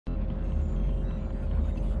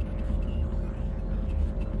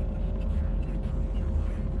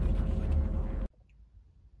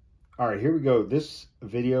All right, here we go. This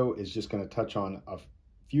video is just going to touch on a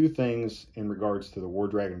few things in regards to the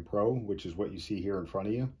WarDragon Pro, which is what you see here in front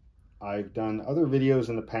of you. I've done other videos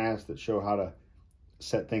in the past that show how to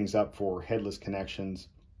set things up for headless connections,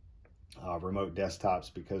 remote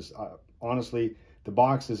desktops, because honestly, the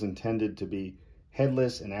box is intended to be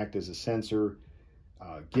headless and act as a sensor,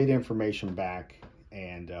 get information back,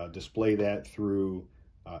 and display that through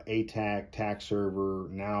ATAK, TAK server.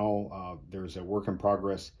 Now there's a work in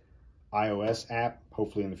progress iOS app,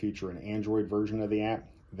 hopefully in the future an Android version of the app,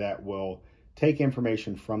 that will take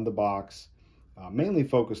information from the box, mainly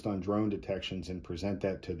focused on drone detections, and present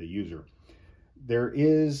that to the user. There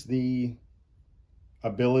is the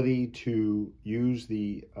ability to use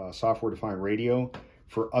the software-defined radio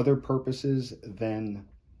for other purposes than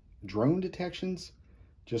drone detections,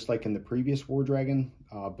 just like in the previous WarDragon,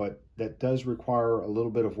 but that does require a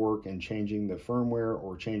little bit of work in changing the firmware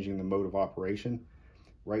or changing the mode of operation.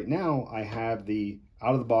 Right now, I have the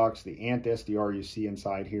out of the box, the ANT SDR you see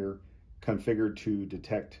inside here, configured to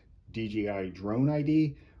detect DJI drone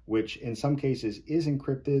ID, which in some cases is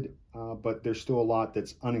encrypted, but there's still a lot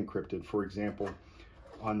that's unencrypted. For example,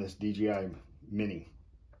 on this DJI Mini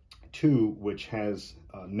 2, which has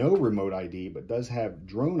no remote ID, but does have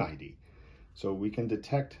drone ID. So we can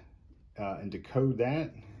detect and decode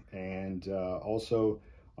that. And also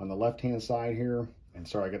on the left-hand side here, and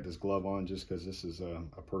sorry, I got this glove on just because this is a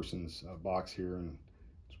person's box here and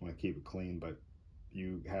just want to keep it clean, but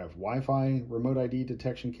you have Wi-Fi remote ID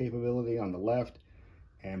detection capability on the left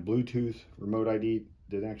and Bluetooth remote ID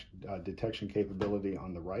detection capability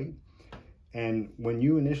on the right. And when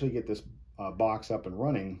you initially get this box up and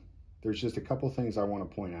running, there's just a couple things I want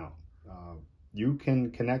to point out. You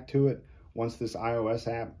can connect to it once this iOS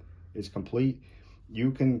app is complete.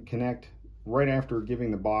 You can connect right after giving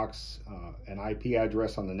the box an IP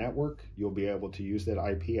address on the network. You'll be able to use that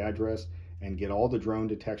IP address and get all the drone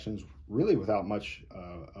detections really without much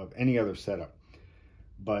of any other setup.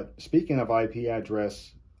 But speaking of IP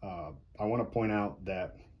address, I want to point out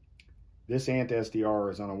that this ANT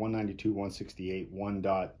SDR is on a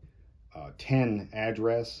 192.168.1.10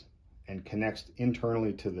 address and connects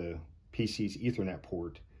internally to the PC's Ethernet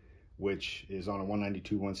port, which is on a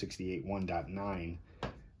 192.168.1.9.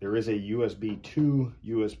 There is a USB 2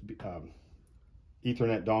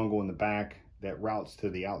 Ethernet dongle in the back that routes to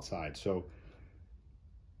the outside. So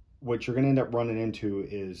what you're going to end up running into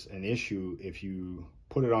is an issue if you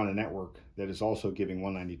put it on a network that is also giving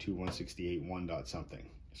 192.168.1. something.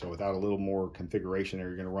 So without a little more configuration there,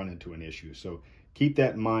 you're going to run into an issue. So keep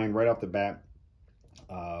that in mind right off the bat.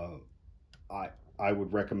 I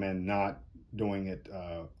would recommend not doing it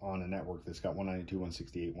on a network that's got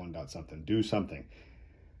 192.168.1. something. Do something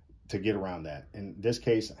to get around that. In this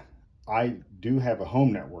case, I do have a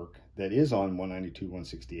home network that is on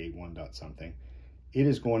 192.168.1. something. It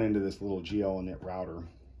is going into this little GLNet router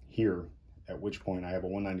here, at which point I have a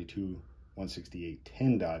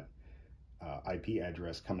 192.168.10. IP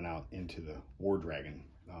address coming out into the WarDragon.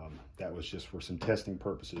 That was just for some testing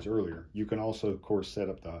purposes earlier. You can also, of course, set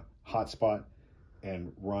up the hotspot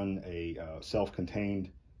and run a self-contained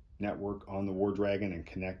network on the WarDragon and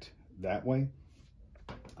connect that way.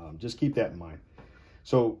 Just keep that in mind.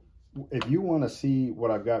 So if you want to see what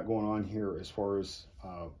I've got going on here as far as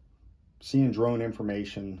seeing drone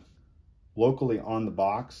information locally on the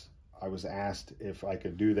box, I was asked if I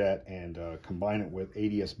could do that and combine it with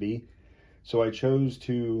ADS-B. So I chose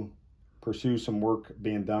to pursue some work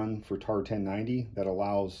being done for TAR 1090 that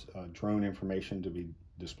allows drone information to be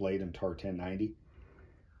displayed in TAR 1090.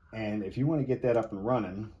 And if you want to get that up and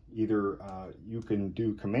running, either you can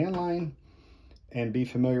do command line and be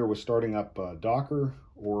familiar with starting up Docker,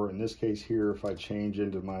 or in this case here, if I change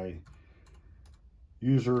into my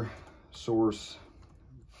user source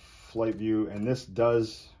flight view, and this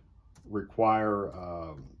does require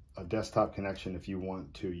a desktop connection if you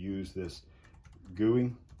want to use this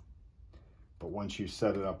GUI, but once you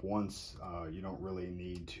set it up once, you don't really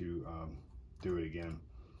need to do it again.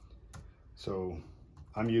 So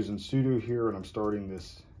I'm using sudo here and I'm starting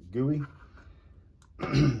this GUI.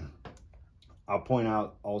 I'll point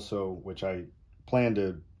out also, which I plan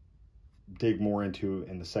to dig more into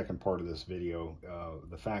in the second part of this video,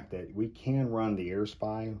 the fact that we can run the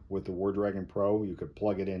AirSpy with the WarDragon Pro. You could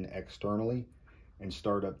plug it in externally and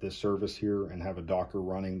start up this service here and have a Docker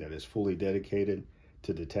running that is fully dedicated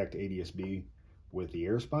to detect ADS-B with the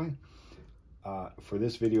AirSpy. For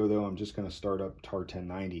this video though, I'm just going to start up TAR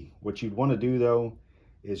 1090. What you'd want to do though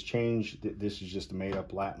is change, this is just a made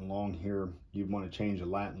up Latin long here. You'd want to change the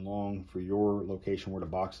Latin long for your location where the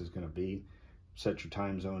box is going to be. Set your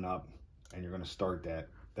time zone up and you're going to start that.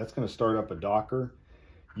 That's going to start up a Docker.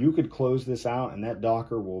 You could close this out and that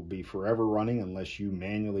Docker will be forever running unless you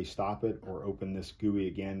manually stop it or open this GUI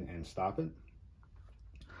again and stop it.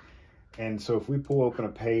 And so if we pull open a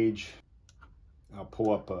page, I'll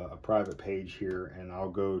pull up a private page here and I'll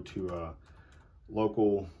go to a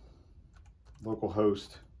local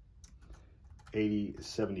host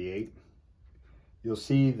 8078. You'll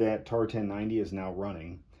see that tar 1090 is now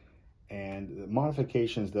running, and the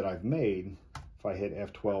modifications that I've made, if I hit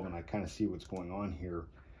F12 and I kind of see what's going on here,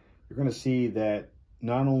 you're going to see that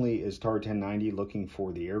not only is tar 1090 looking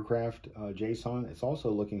for the aircraft JSON, it's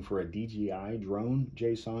also looking for a DJI drone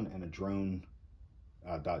JSON and a drone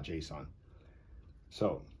 .json.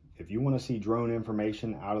 So if you want to see drone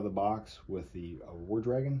information out of the box with the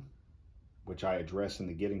WarDragon, which I address in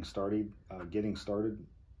the getting started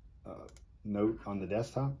note on the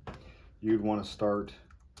desktop, you'd want to start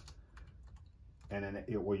and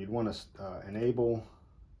you'd want to enable.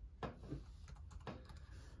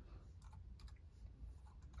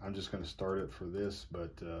 I'm just going to start it for this,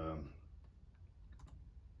 but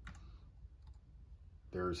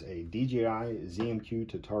there's a DJI ZMQ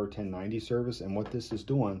to tar 1090 service, and what this is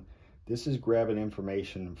doing, this is grabbing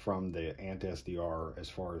information from the AntSDR as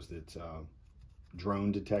far as its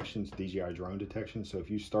drone detections, DJI drone detection. So if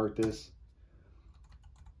you start this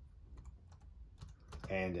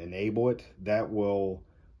and enable it, that will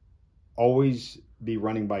always be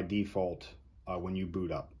running by default when you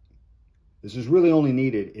boot up. This is really only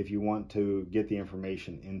needed if you want to get the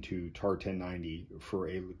information into tar 1090 for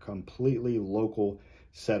a completely local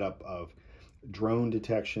setup of drone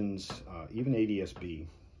detections, even ADS-B.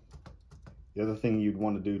 The other thing you'd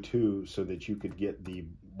want to do too, so that you could get the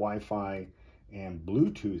Wi-Fi and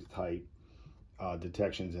Bluetooth type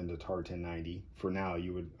detections into tar 1090, for now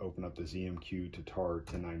you would open up the ZMQ to tar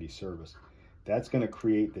 1090 service. That's going to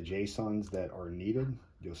create the JSONs that are needed.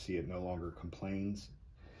 You'll see it no longer complains.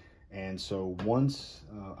 And so once,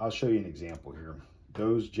 I'll show you an example here.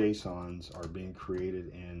 Those JSONs are being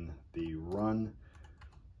created in the run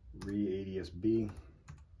re-ADS-B.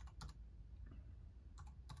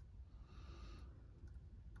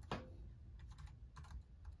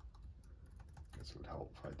 This would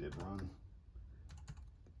help if I did run.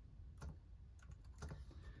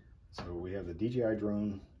 So we have the DJI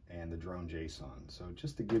drone and the drone JSON. So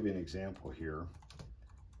just to give you an example here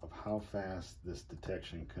of how fast this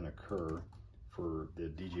detection can occur for the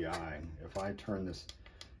DJI, if I turn this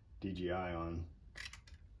DJI on,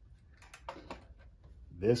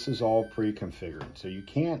 this is all pre-configured. So you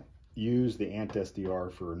can't use the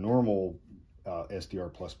AntSDR for normal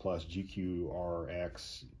SDR++,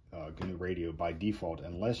 GQRX, GNU radio by default,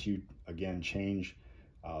 unless you, again, change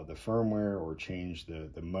the firmware or change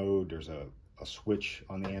the mode. There's a switch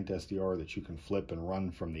on the AntSDR that you can flip and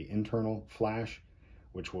run from the internal flash,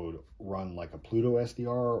 which would run like a Pluto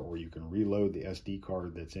SDR, or you can reload the SD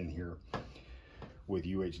card that's in here with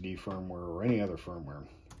UHD firmware or any other firmware.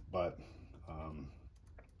 But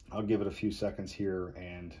I'll give it a few seconds here,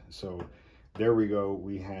 and so there we go.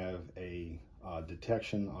 We have a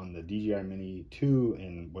detection on the DJI Mini 2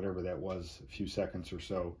 in whatever that was, a few seconds or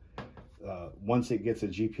so. Once it gets a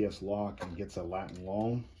GPS lock and gets a Latin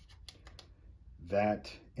long,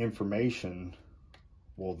 that information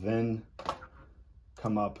will then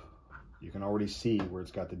come up. You can already see where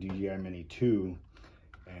it's got the DJI Mini 2,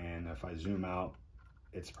 and if I zoom out,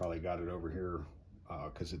 it's probably got it over here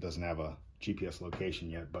because it doesn't have a GPS location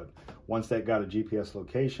yet. But once that got a GPS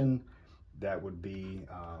location, that would be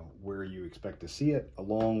where you expect to see it,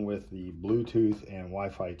 along with the Bluetooth and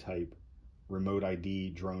Wi-Fi type remote ID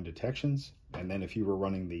drone detections. And then if you were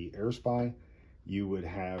running the AirSpy, you would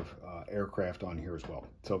have aircraft on here as well.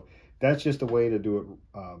 So that's just a way to do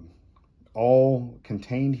it all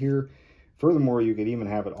contained here. Furthermore, you could even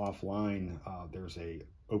have it offline. There's a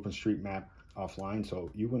OpenStreetMap offline, so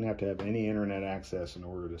you wouldn't have to have any internet access in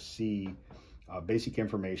order to see basic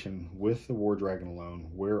information with the WarDragon alone,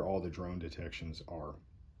 where all the drone detections are.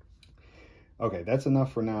 Okay, that's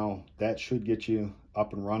enough for now. That should get you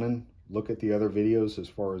up and running. Look at the other videos as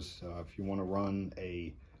far as if you want to run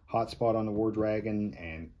a hotspot on the WarDragon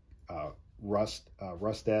and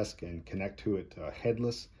Rustdesk and connect to it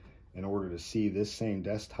headless. In order to see this same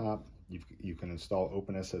desktop, you can install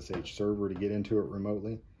OpenSSH server to get into it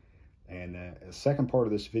remotely. And the second part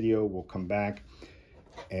of this video, we'll come back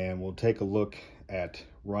and we'll take a look at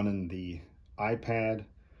running the iPad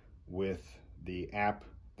with the app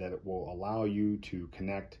that will allow you to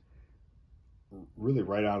connect really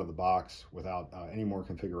right out of the box without any more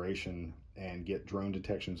configuration and get drone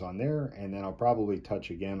detections on there. And then I'll probably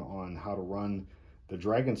touch again on how to run the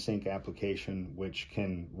Dragon Sync application, which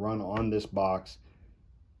can run on this box,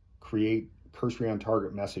 create cursory on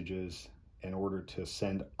target messages in order to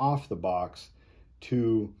send off the box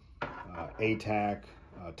to ATAK,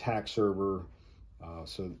 TAK server.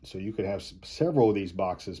 So you could have several of these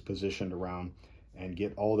boxes positioned around and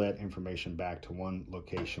get all that information back to one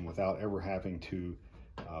location without ever having to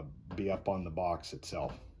be up on the box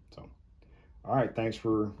itself. So, all right, thanks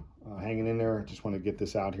for hanging in there. Just want to get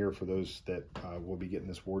this out here for those that will be getting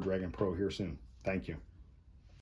this WarDragon Pro here soon. Thank you.